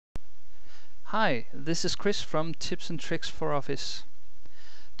Hi, this is Chris from Tips and Tricks for Office.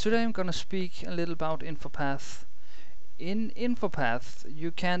 Today I'm gonna speak a little about InfoPath. In InfoPath,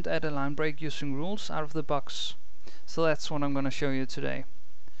 you can't add a line break using rules out of the box. So that's what I'm gonna show you today.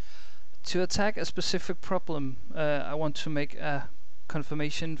 To attack a specific problem, I want to make a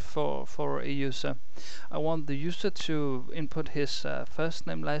confirmation for a user. I want the user to input his first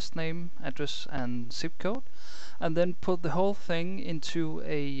name, last name, address and zip code, and then put the whole thing into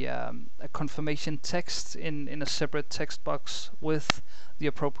a confirmation text in a separate text box with the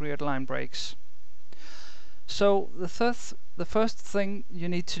appropriate line breaks. So the first thing you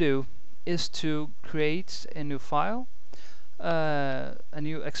need to do is to create a new file, a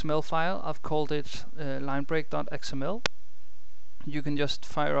new XML file. I've called it linebreak.xml. You can just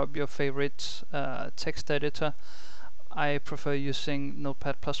fire up your favorite text editor. I prefer using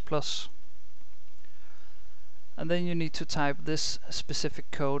Notepad++. And then you need to type this specific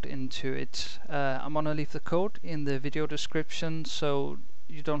code into it. I'm gonna leave the code in the video description, so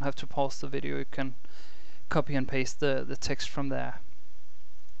you don't have to pause the video. You can copy and paste the text from there.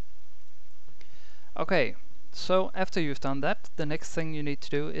 Okay, so after you've done that, the next thing you need to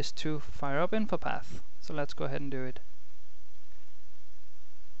do is to fire up InfoPath. So let's go ahead and do it.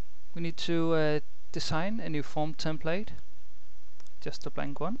 We need to design a new form template, just a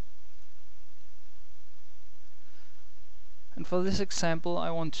blank one. And for this example,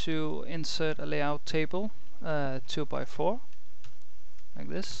 I want to insert a layout table, 2x4, like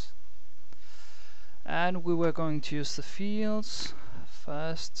this. And we were going to use the fields,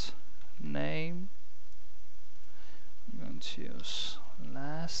 first name, I'm going to use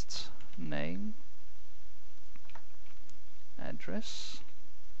last name, address,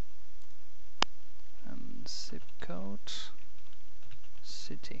 and zip code,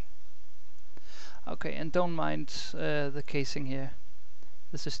 city. Okay, and don't mind the casing here.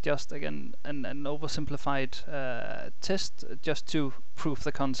 This is just, again, an oversimplified test just to prove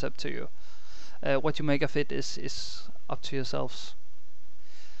the concept to you. What you make of it is up to yourselves.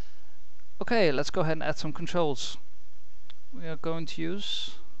 Okay, let's go ahead and add some controls. We are going to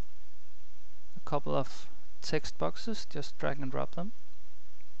use a couple of text boxes, just drag and drop them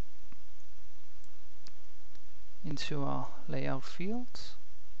into our layout fields.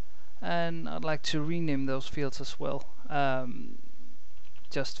 And I'd like to rename those fields as well,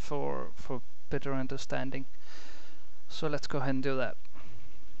 just for better understanding. So let's go ahead and do that.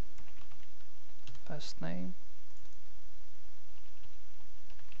 First name,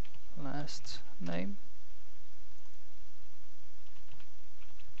 last name,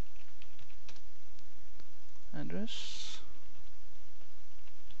 address,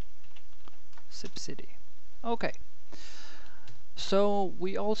 zip city. Okay. So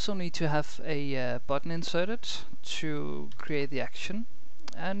we also need to have a button inserted to create the action,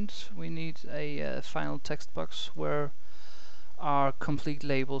 and we need a final text box where our complete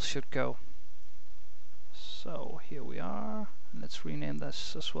label should go. So here we are. Let's rename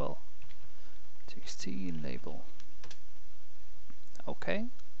this as well. TXT label. Okay.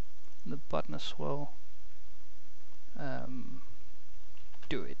 The button as well.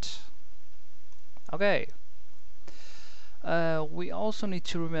 Do it. Okay. We also need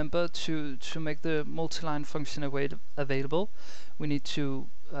to remember to make the multi-line function available. We need to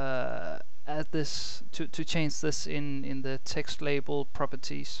add this to change this in the text label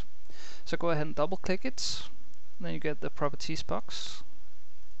properties. So go ahead and double click it, then you get the properties box.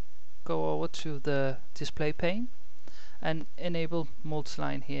 Go over to the display pane and enable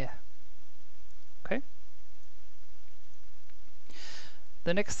multi-line here. Okay.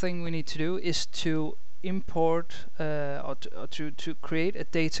 The next thing we need to do is to import or to create a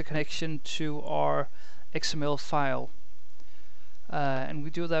data connection to our XML file, and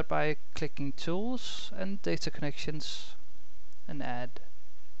we do that by clicking Tools and Data Connections and Add.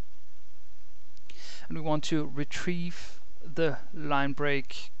 And we want to retrieve the line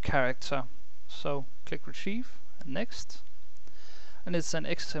break character, so click Retrieve and Next. And it's an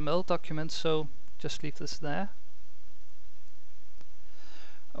XML document, so just leave this there.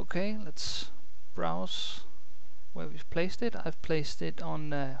 Okay, let's browse where we've placed it. I've placed it on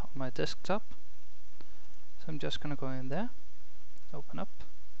my desktop, so I'm just gonna go in there, open up,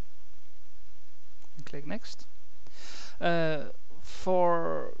 and click Next.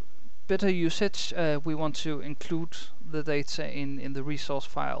 For better usage, we want to include the data in the resource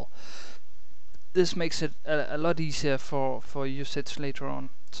file. This makes it a lot easier for usage later on.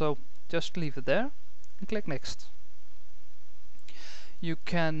 So just leave it there and click Next. You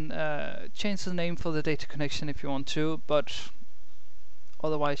can change the name for the data connection if you want to, but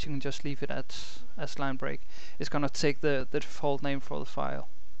otherwise you can just leave it as line break. It's gonna take the default name for the file.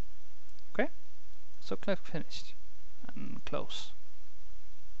 Okay. So click finish and close.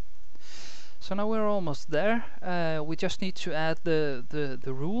 So now we're almost there. We just need to add the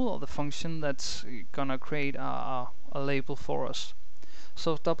rule or the function that's gonna create a label for us.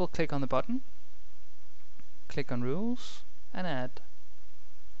 So double click on the button, click on rules and add.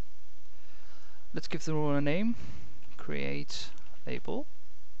 Let's give the rule a name, create label.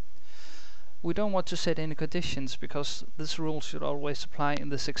 We don't want to set any conditions because this rule should always apply in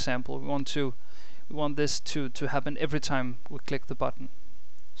this example. We want this to happen every time we click the button.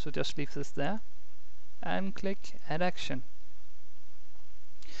 So just leave this there and click add action.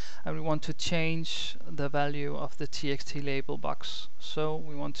 And we want to change the value of the txt label box. So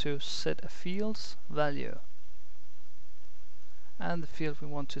we want to set a field's value. And the field we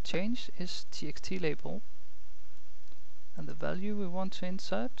want to change is txt label. And the value we want to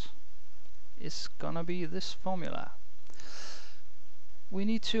insert is gonna be this formula. We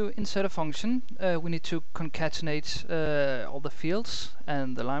need to insert a function. We need to concatenate all the fields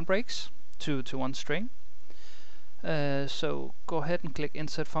and the line breaks to one string. So go ahead and click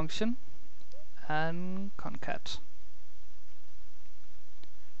insert function and concat.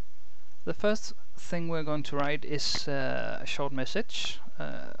 The first thing we're going to write is a short message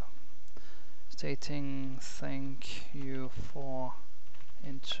stating thank you for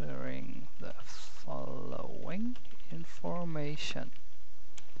entering the following information.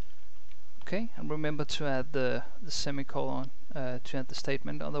 Okay, and remember to add the semicolon to add the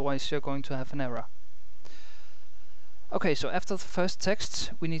statement, otherwise you're going to have an error. Okay, so after the first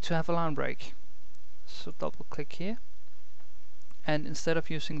text we need to have a line break. So double click here, and instead of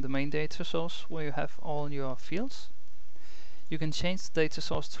using the main data source where you have all your fields, you can change the data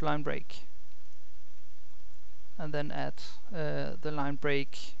source to line break and then add the line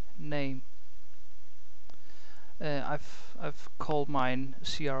break name. I've called mine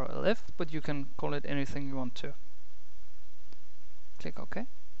CRLF, but you can call it anything you want to. Click OK.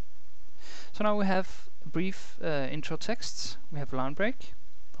 So now we have brief intro text. We have line break.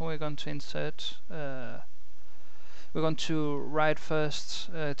 Then we're going to insert. We're going to write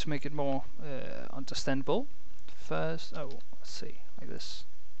first to make it more understandable. First, let's see, like this.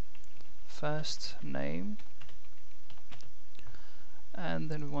 First name,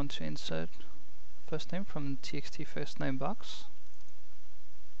 and then we want to insert first name from the txt first name box.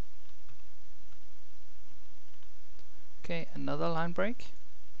 Okay, another line break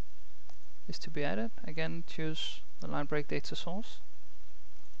is to be added. Again, choose the line break data source.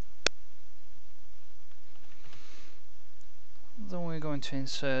 Then we're going to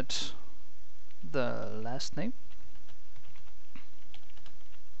insert the last name.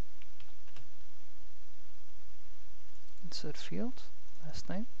 Insert field, last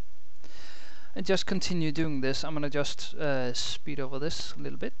name. And just continue doing this. I'm gonna just speed over this a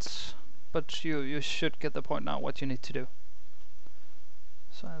little bit, but you should get the point now what you need to do.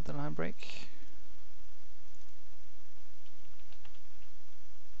 So I have the line break.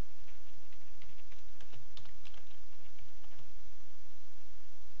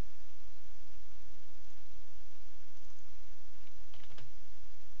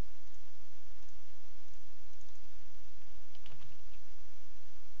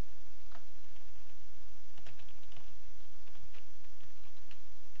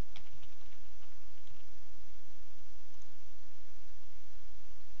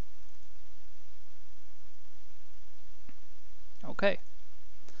 Okay,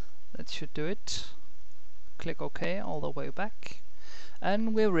 that should do it. Click OK all the way back,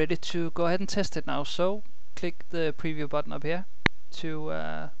 and we're ready to go ahead and test it now. So click the preview button up here to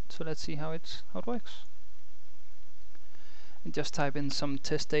let's see how it works. And just type in some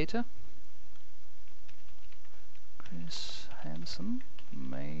test data. Chris Hansen,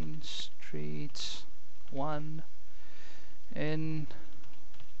 Main Street 1 in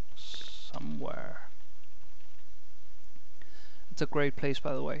somewhere. It's a great place,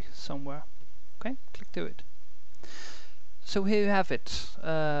 by the way, somewhere. Okay, click do it. So here you have it.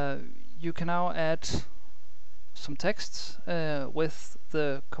 You can now add some text with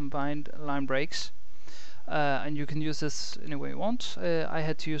the combined line breaks, and you can use this any way you want. I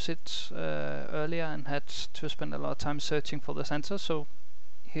had to use it earlier and had to spend a lot of time searching for this answer, so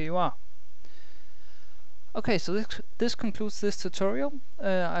here you are. Okay, so this concludes this tutorial.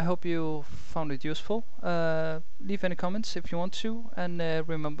 I hope you found it useful. Leave any comments if you want to, and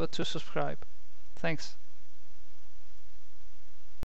remember to subscribe. Thanks.